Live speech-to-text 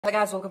Hi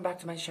guys, welcome back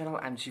to my channel.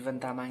 I'm Jivan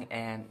Tamang,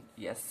 and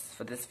yes,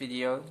 for this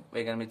video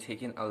we're gonna be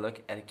taking a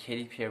look at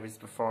Katy Perry's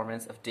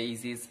performance of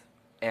Daisies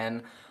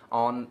and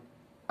on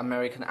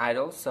American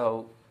Idol.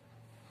 So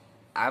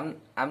I'm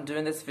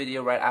doing this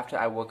video right after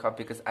I woke up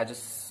because I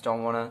just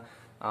don't wanna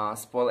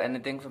spoil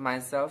anything for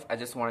myself. I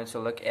just wanted to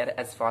look at it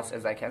as fast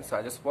as I can. So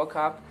I just woke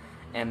up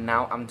and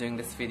now I'm doing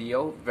this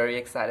video. Very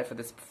excited for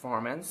this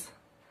performance.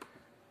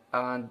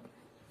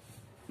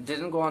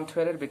 Didn't go on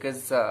Twitter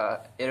because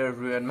it'll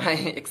ruin my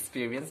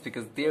experience,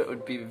 because there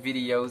would be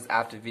videos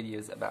after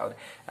videos about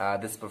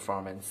this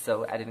performance.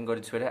 So I didn't go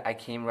to Twitter. I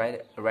came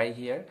right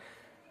here.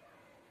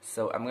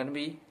 So I'm gonna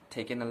be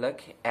taking a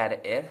look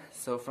at it.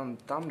 So from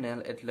thumbnail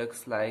it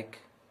looks like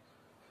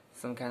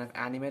some kind of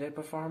animated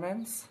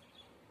performance.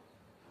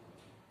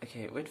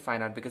 Okay, we'd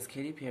find out, because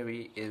Katy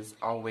Perry is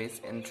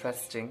always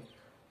interesting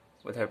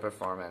with her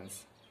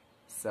performance.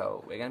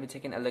 So we're gonna be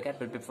taking a look at,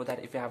 but before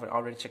that, if you haven't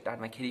already checked out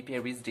my Katy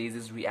Perry's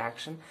Daisies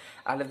reaction,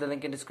 I'll leave the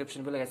link in the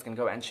description below. You guys can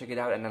go and check it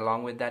out. And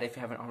along with that, if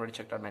you haven't already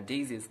checked out my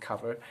Daisies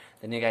cover,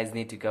 then you guys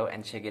need to go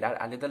and check it out.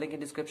 I'll leave the link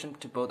in the description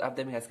to both of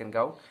them. You guys can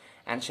go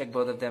and check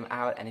both of them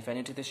out. And if you're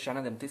new to this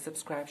channel, then please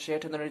subscribe, share,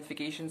 turn the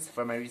notifications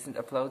for my recent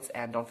uploads,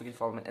 and don't forget to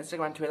follow me on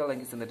Instagram, Twitter.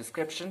 Link is in the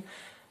description.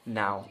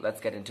 Now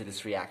let's get into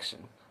this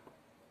reaction.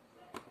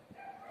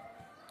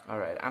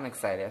 Alright, I'm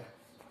excited.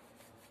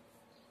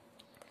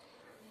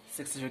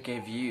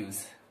 62K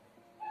views.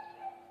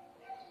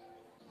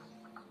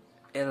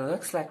 It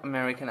looks like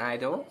American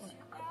Idol.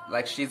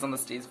 Like she's on the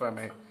stage for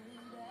American.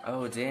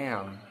 Oh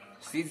damn.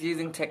 She's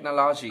using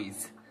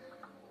technologies.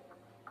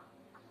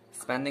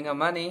 Spending her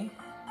money.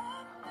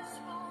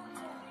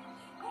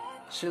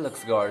 She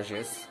looks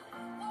gorgeous.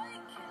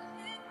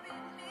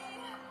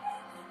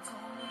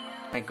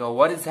 My god,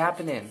 what is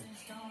happening?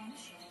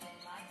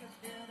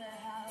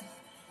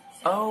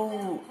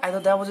 Oh, I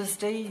thought that was a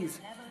stage.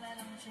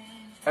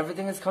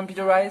 Everything is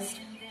computerized.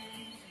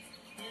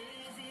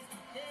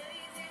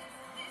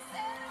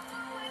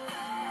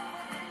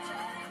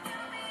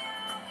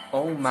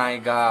 Oh my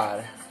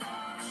god.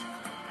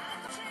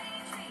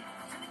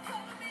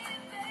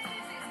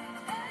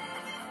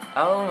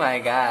 Oh my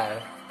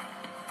god.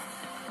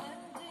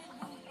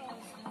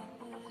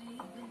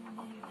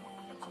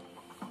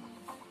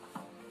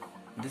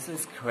 This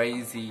is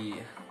crazy.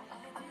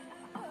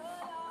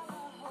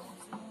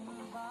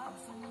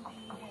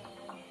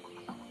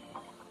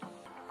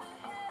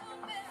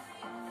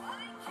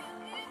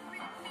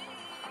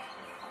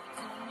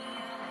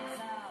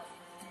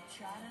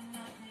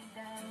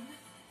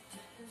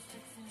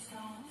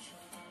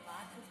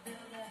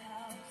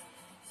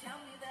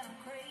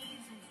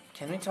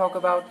 Can we talk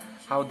about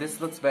how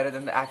this looks better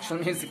than the actual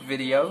music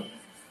video?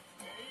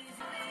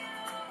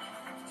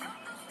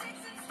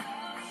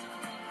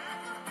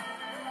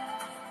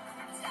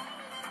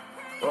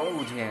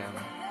 Oh damn.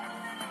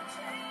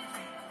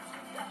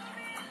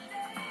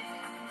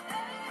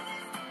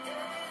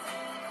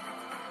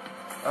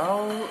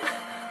 Oh,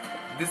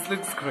 this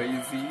looks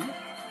crazy.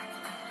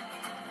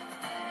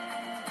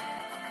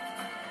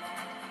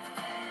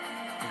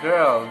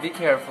 Girl, be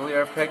careful,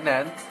 you're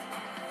pregnant.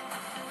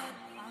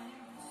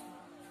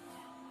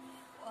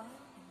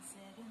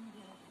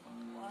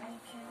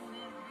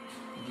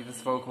 Give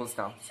us vocals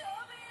now.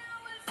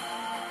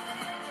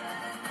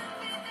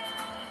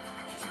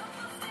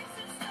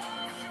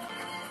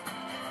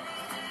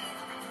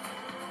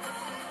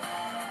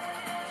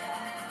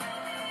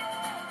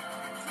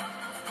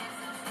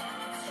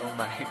 Oh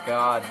my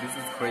god, this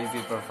is crazy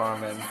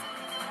performance.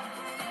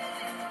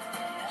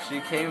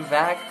 She came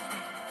back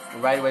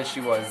right where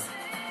she was.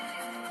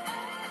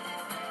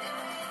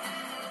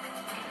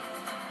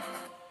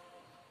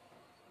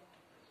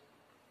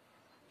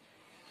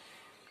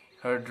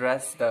 Her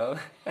dress though.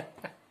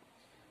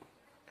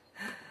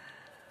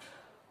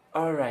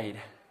 Alright.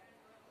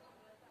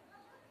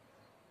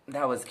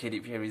 That was Katy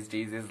Perry's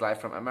Daisies live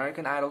from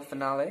American Idol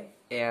finale.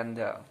 And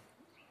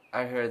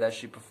I heard that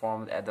she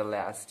performed at the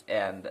last.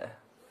 And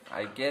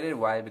I get it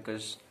why,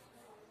 because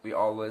we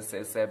always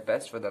say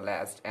best for the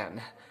last.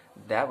 And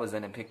that was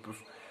an epic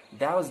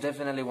that was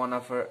definitely one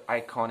of her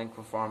iconic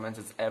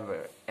performances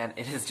ever. And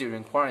it is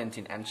during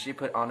quarantine. And she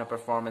put on a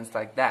performance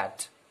like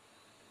that.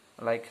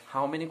 Like,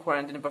 how many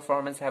quarantine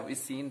performances have we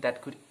seen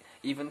that could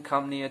even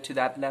come near to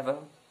that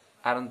level?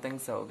 I don't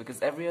think so,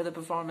 because every other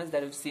performance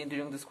that we've seen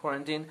during this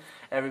quarantine,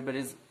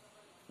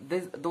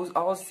 those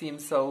all seem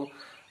so,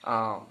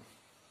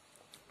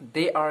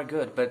 they are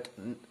good, but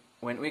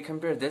when we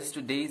compare this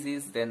to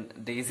Daisies, then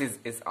Daisies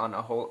is on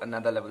a whole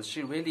another level.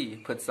 She really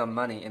put some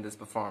money in this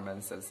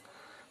performance.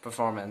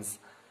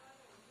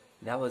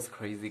 That was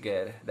crazy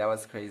good. That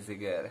was crazy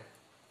good.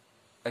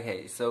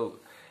 Okay, so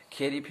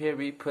Katy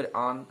Perry put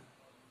on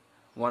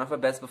one of her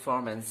best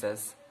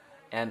performances,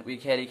 and we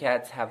Katy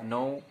Cats have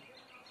no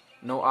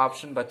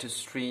option but to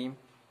stream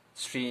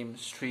stream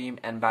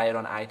and buy it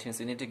on iTunes.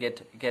 You need to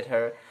get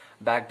her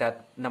back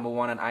that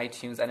 #1 on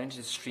iTunes. I need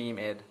to stream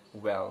it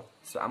well.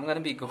 So I'm gonna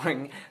be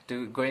going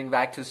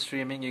back to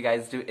streaming. You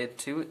guys do it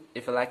too.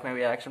 If you like my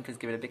reaction, please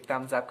give it a big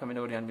thumbs up. Comment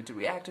what you want me to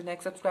react to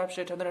next. Subscribe,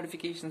 share, turn the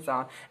notifications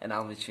on, and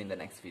I'll meet you in the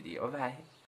next video. Bye.